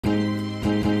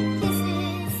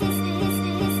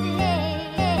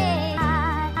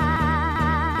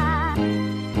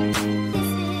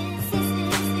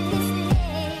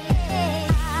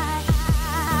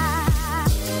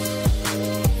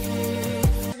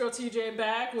TJ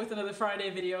back with another Friday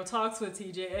video. Talks with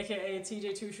TJ, aka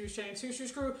TJ Two Shoes Chain, Two Shoes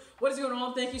Crew. What is going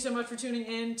on? Thank you so much for tuning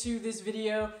in to this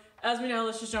video. As we know,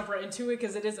 let's just jump right into it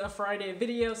because it is a Friday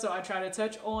video. So I try to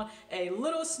touch on a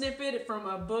little snippet from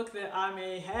a book that I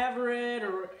may have read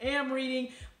or am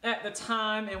reading at the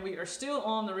time, and we are still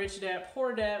on the Rich Dad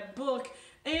Poor Dad book.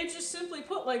 And just simply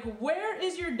put, like, where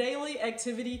is your daily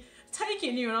activity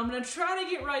taking you? And I'm going to try to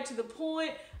get right to the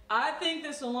point. I think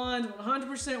this aligns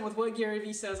 100% with what Gary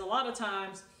Vee says a lot of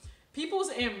times. People's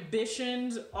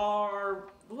ambitions are,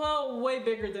 well, way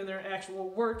bigger than their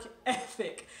actual work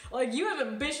ethic. Like, you have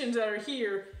ambitions that are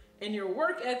here, and your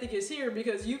work ethic is here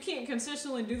because you can't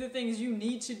consistently do the things you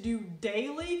need to do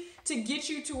daily to get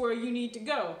you to where you need to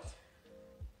go.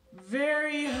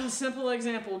 Very simple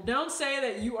example. Don't say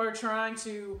that you are trying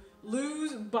to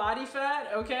lose body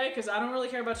fat, okay? Because I don't really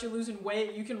care about you losing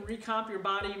weight. You can recomp your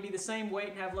body and be the same weight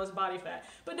and have less body fat.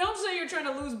 But don't say you're trying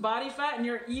to lose body fat and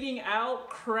you're eating out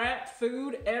crap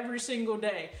food every single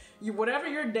day. Whatever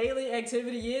your daily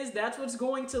activity is, that's what's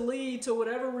going to lead to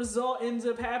whatever result ends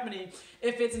up happening.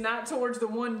 If it's not towards the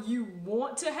one you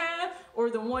want to have or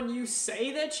the one you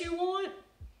say that you want,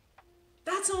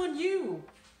 that's on you.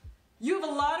 You have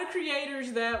a lot of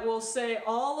creators that will say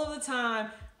all of the time,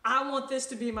 I want this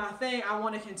to be my thing. I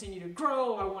want to continue to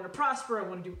grow. I want to prosper. I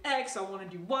want to do X. I want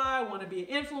to do Y. I want to be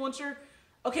an influencer.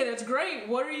 Okay, that's great.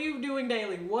 What are you doing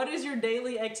daily? What is your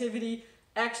daily activity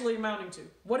actually amounting to?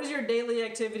 What is your daily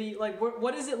activity, like,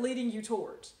 what is it leading you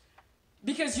towards?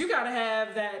 Because you got to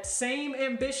have that same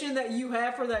ambition that you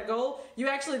have for that goal. You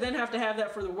actually then have to have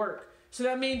that for the work. So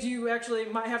that means you actually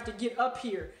might have to get up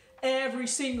here every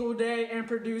single day and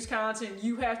produce content.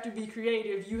 You have to be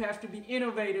creative. You have to be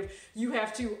innovative. You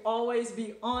have to always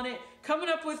be on it, coming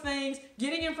up with things,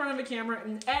 getting in front of a camera,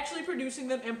 and actually producing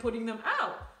them and putting them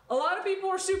out. A lot of people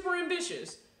are super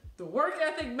ambitious. The work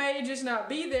ethic may just not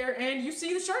be there, and you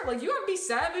see the chart. Like, you have to be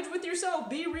savage with yourself.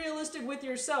 Be realistic with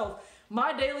yourself.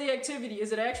 My daily activity,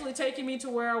 is it actually taking me to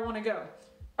where I want to go?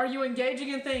 Are you engaging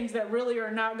in things that really are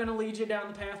not going to lead you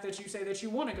down the path that you say that you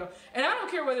want to go? And I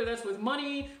don't care whether that's with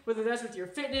money, whether that's with your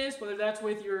fitness, whether that's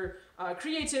with your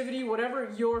creativity,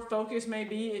 whatever your focus may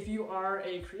be. If you are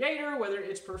a creator, whether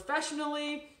it's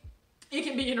professionally, it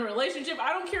can be in a relationship.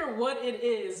 I don't care what it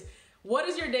is. What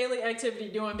is your daily activity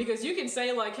doing? Because you can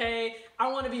say, like, hey,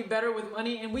 I want to be better with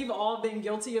money. And we've all been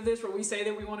guilty of this, where we say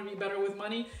that we want to be better with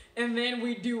money, and then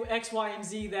we do X, Y, and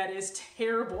Z that is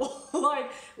terrible. Like,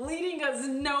 leading us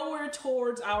nowhere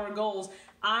towards our goals.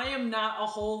 I am not a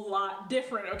whole lot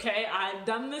different, okay? I've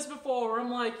done this before where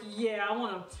I'm like, yeah, I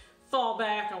want to fall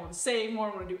back. I want to save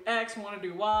more. I want to do X. I want to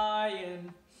do Y.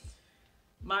 And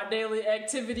my daily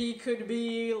activity could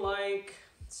be, like,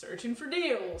 searching for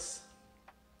deals,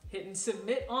 hitting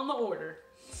submit on the order,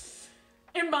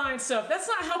 and buying stuff. That's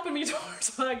not helping me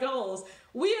towards my goals.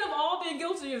 We have all been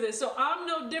guilty of this, so I'm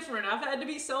no different. I've had to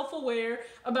be self-aware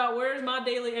about where's my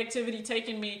daily activity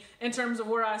taking me in terms of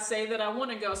where I say that I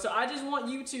want to go. So I just want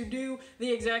you to do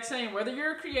the exact same. Whether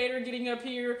you're a creator getting up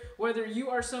here, whether you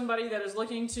are somebody that is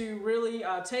looking to really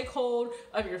take hold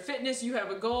of your fitness, you have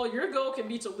a goal. Your goal can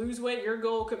be to lose weight. Your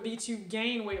goal could be to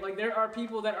gain weight. Like, there are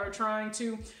people that are trying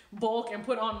to bulk and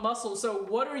put on muscle. So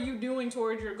what are you doing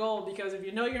towards your goal? Because if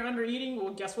you know you're under eating,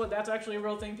 well, guess what? That's actually a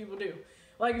real thing people do.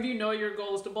 Like, if you know your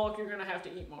goal is to bulk, you're going to have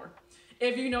to eat more.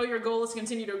 If you know your goal is to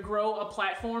continue to grow a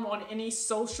platform on any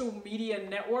social media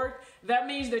network, that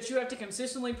means that you have to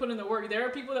consistently put in the work. There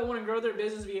are people that want to grow their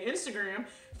business via Instagram,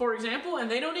 for example, and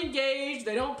they don't engage,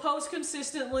 they don't post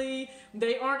consistently,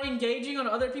 they aren't engaging on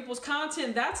other people's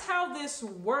content. That's how this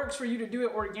works for you to do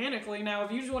it organically. Now,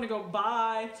 if you just want to go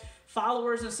buy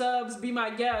followers and subs, be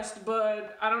my guest,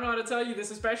 but I don't know how to tell you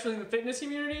this, especially in the fitness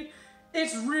community.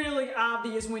 It's really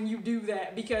obvious when you do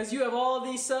that because you have all of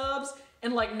these subs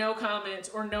and, like, no comments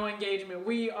or no engagement.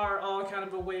 We are all kind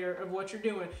of aware of what you're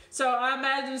doing. So I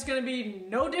imagine it's going to be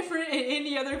no different in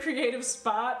any other creative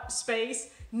spot, space,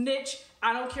 niche.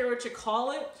 I don't care what you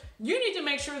call it. You need to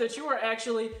make sure that you are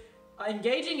actually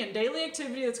engaging in daily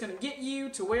activity that's going to get you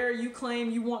to where you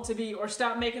claim you want to be, or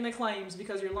stop making the claims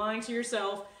because you're lying to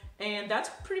yourself, and that's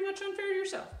pretty much unfair to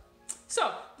yourself.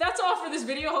 So that's all for this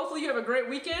video. Hopefully you have a great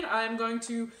weekend. I'm going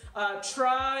to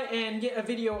try and get a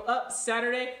video up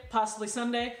Saturday, possibly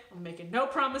Sunday. I'm making no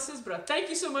promises, but I thank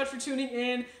you so much for tuning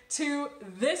in to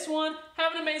this one.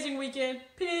 Have an amazing weekend.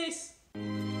 Peace.